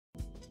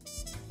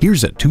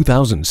Here's a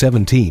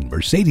 2017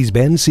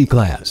 Mercedes-Benz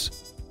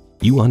C-Class.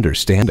 You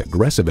understand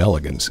aggressive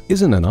elegance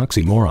isn't an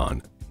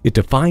oxymoron. It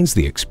defines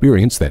the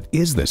experience that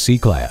is the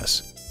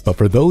C-Class. But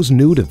for those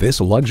new to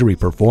this luxury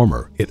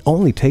performer, it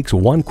only takes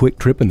one quick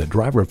trip in the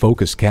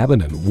driver-focused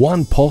cabin and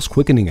one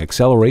pulse-quickening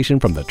acceleration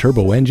from the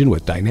turbo engine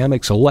with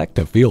dynamic select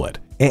to feel it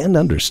and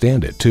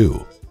understand it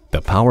too.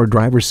 The power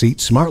driver's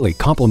seat smartly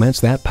complements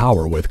that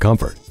power with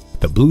comfort.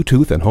 The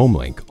Bluetooth and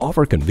HomeLink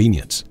offer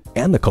convenience,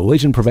 and the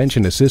Collision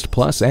Prevention Assist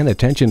Plus and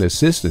Attention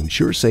Assist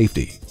ensure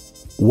safety.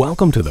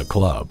 Welcome to the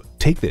club.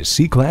 Take this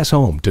C-Class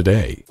home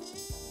today.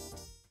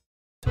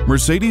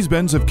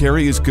 Mercedes-Benz of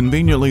Cary is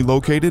conveniently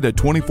located at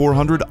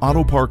 2400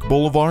 AutoPark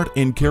Boulevard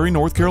in Cary,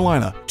 North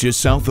Carolina,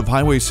 just south of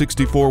Highway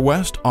 64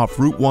 West off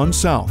Route 1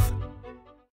 South.